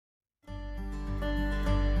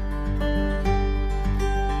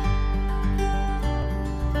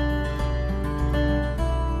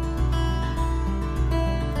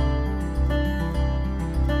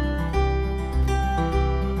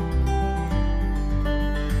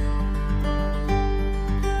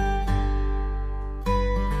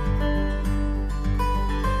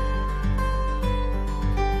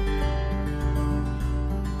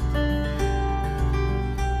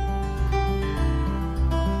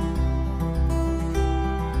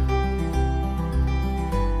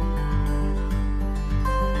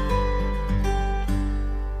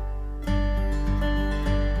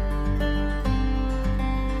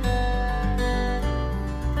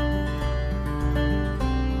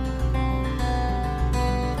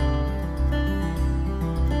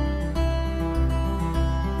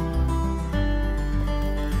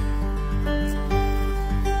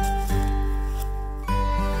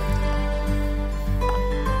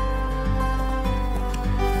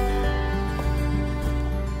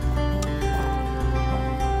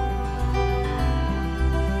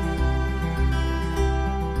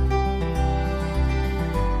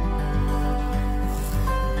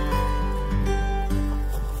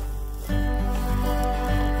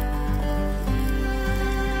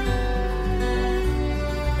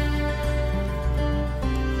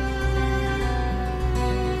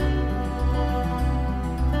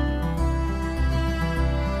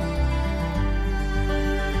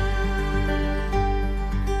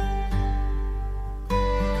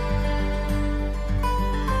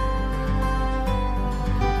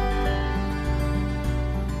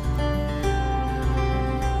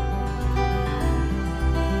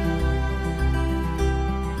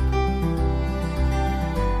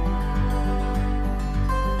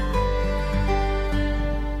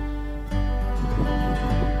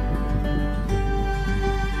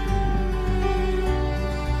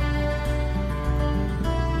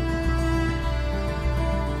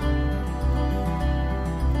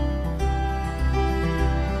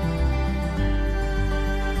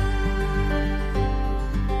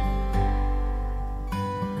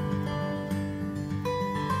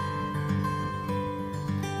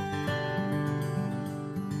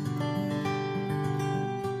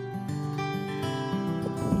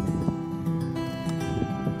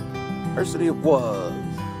Ersity of Was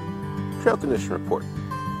trail condition report.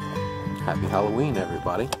 Happy Halloween,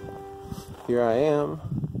 everybody. Here I am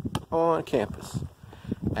on campus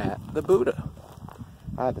at the Buddha.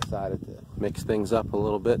 I decided to mix things up a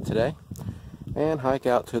little bit today and hike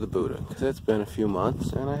out to the Buddha because it's been a few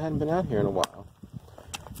months and I hadn't been out here in a while.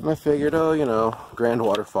 And I figured, oh, you know, grand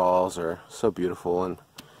waterfalls are so beautiful and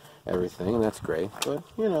everything, and that's great, but,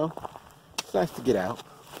 you know, it's nice to get out,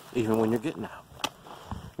 even when you're getting out.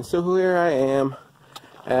 And so here I am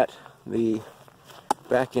at the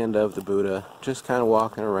back end of the Buddha, just kind of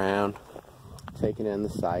walking around, taking in the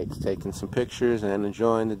sights, taking some pictures, and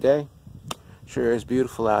enjoying the day. Sure is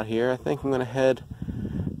beautiful out here. I think I'm going to head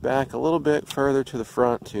back a little bit further to the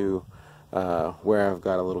front to where I've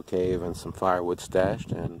got a little cave and some firewood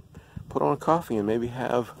stashed, and put on a coffee and maybe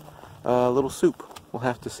have a little soup. We'll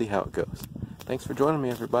have to see how it goes. Thanks for joining me,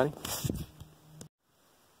 everybody.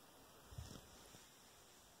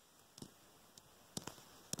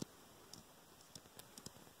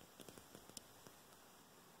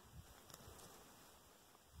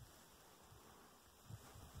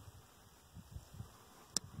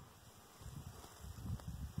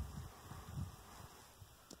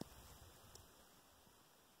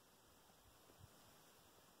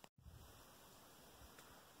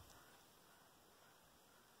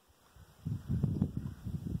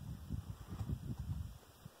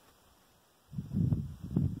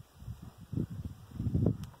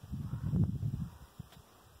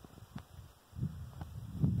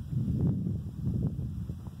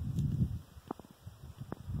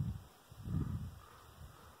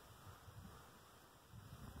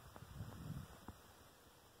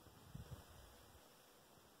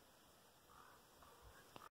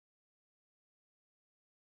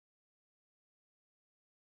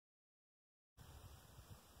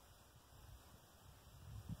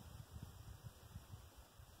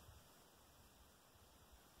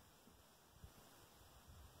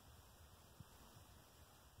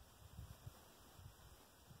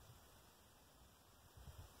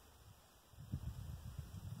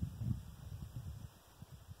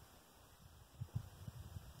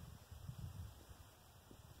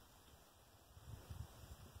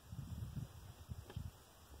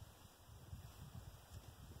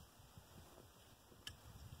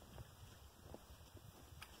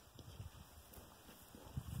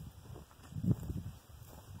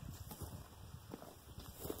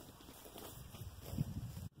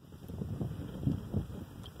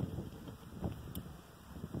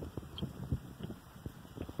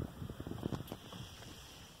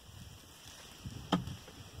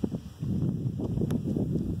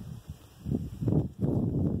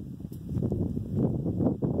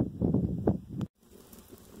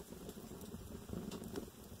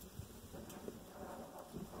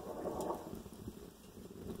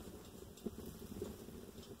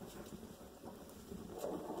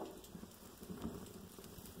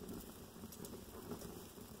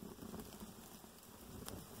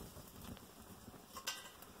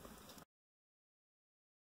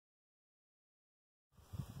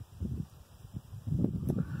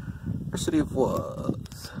 Ersity of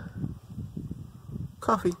Was.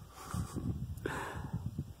 Coffee.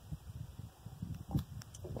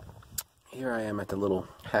 Here I am at the little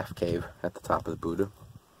half cave at the top of the Buddha.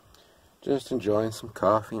 Just enjoying some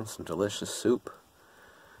coffee and some delicious soup.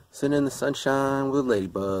 Sitting in the sunshine with a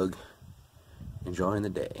ladybug. Enjoying the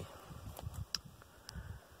day.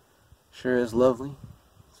 Sure is lovely.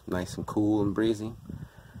 It's nice and cool and breezy.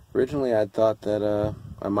 Originally I thought that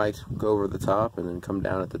I might go over the top and then come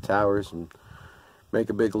down at the towers and make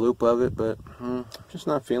a big loop of it, but I'm just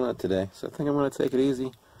not feeling it today. So I think I'm going to take it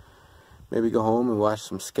easy. Maybe go home and watch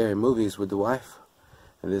some scary movies with the wife.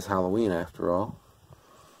 It is Halloween after all.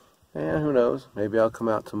 And who knows, maybe I'll come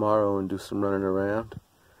out tomorrow and do some running around.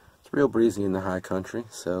 It's real breezy in the high country,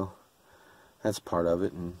 so that's part of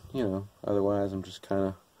it. And, you know, otherwise I'm just kind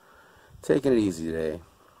of taking it easy today.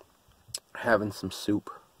 Having some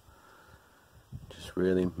soup. Just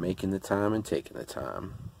really making the time and taking the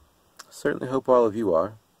time. I certainly hope all of you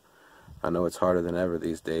are. I know it's harder than ever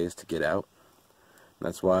these days to get out. And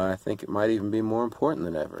that's why I think it might even be more important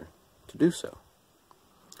than ever to do so.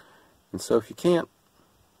 And so if you can't,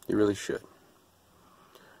 you really should.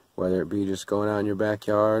 Whether it be just going out in your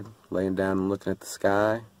backyard, laying down and looking at the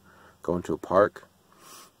sky, going to a park,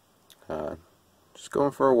 just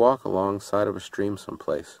going for a walk alongside of a stream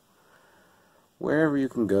someplace. Wherever you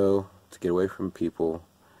can go to get away from people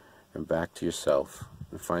and back to yourself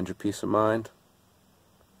and find your peace of mind,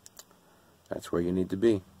 that's where you need to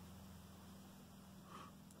be.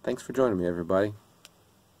 Thanks for joining me, everybody.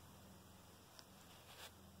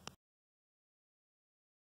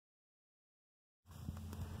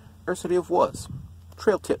 Ersity of Was.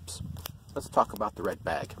 Trail tips. Let's talk about the red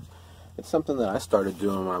bag. It's something that I started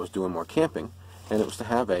doing when I was doing more camping, and it was to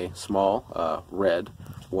have a small red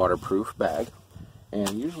waterproof bag.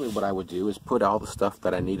 And usually what I would do is put all the stuff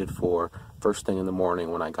that I needed for first thing in the morning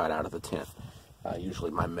when I got out of the tent. Usually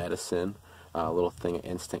my medicine, a little thing of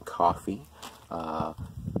instant coffee,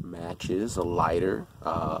 matches, a lighter,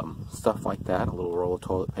 stuff like that, a little roll of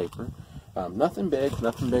toilet paper. Nothing big,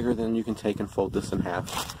 nothing bigger than you can take and fold this in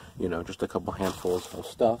half, you know, just a couple handfuls of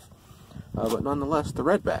stuff. But nonetheless, the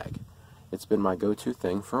red bag. It's been my go-to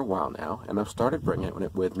thing for a while now, and I've started bringing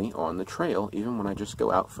it with me on the trail, even when I just go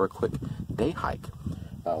out for a quick day hike.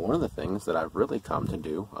 One of the things that I've really come to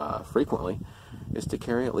do frequently is to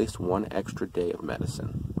carry at least one extra day of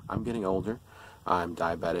medicine. I'm getting older, I'm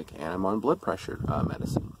diabetic, and I'm on blood pressure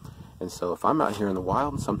medicine. And so if I'm out here in the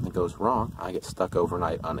wild and something goes wrong, I get stuck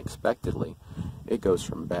overnight unexpectedly, it goes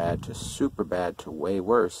from bad to super bad to way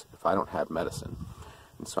worse if I don't have medicine.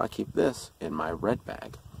 And so I keep this in my red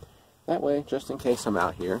bag. That way, just in case I'm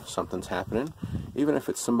out here, something's happening, even if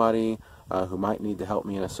it's somebody who might need to help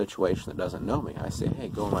me in a situation that doesn't know me, I say, hey,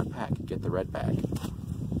 go in my pack, get the red bag.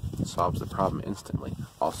 It solves the problem instantly.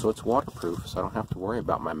 Also, it's waterproof, so I don't have to worry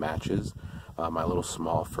about my matches, my little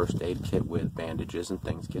small first aid kit with bandages and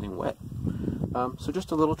things getting wet. So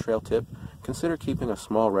just a little trail tip, consider keeping a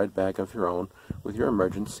small red bag of your own with your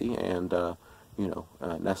emergency and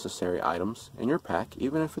necessary items in your pack,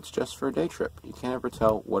 even if it's just for a day trip. You can't ever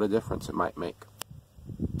tell what a difference it might make.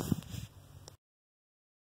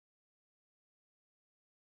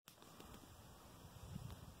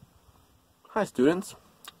 Hi students,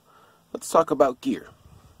 let's talk about gear.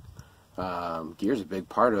 Gear is a big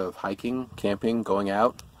part of hiking, camping, going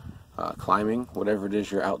out, climbing, whatever it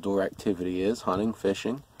is your outdoor activity is, hunting,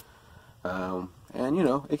 fishing. And you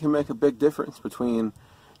know, it can make a big difference between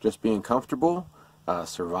just being comfortable,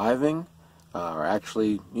 surviving, or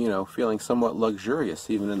actually, you know, feeling somewhat luxurious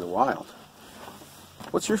even in the wild.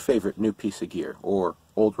 What's your favorite new piece of gear or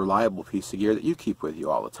old reliable piece of gear that you keep with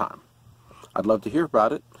you all the time? I'd love to hear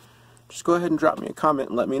about it. Just go ahead and drop me a comment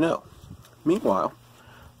and let me know. Meanwhile,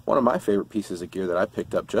 one of my favorite pieces of gear that I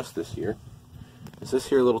picked up just this year is this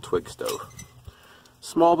here little twig stove.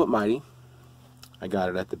 Small but mighty. I got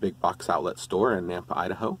it at the big box outlet store in Nampa,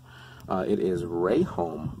 Idaho. It is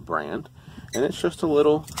Rayhome brand, and it's just a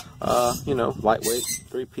little, lightweight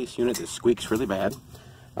 3-piece unit that squeaks really bad.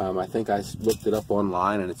 I think I looked it up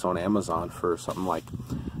online, and it's on Amazon for something like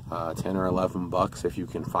 10 or 11 bucks if you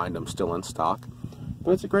can find them still in stock.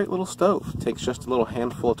 But it's a great little stove. It takes just a little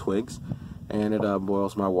handful of twigs, and it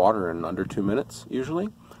boils my water in under 2 minutes usually.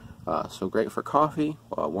 So great for coffee,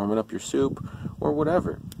 warming up your soup, or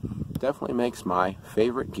whatever. Definitely makes my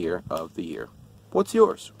favorite gear of the year. What's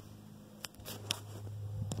yours?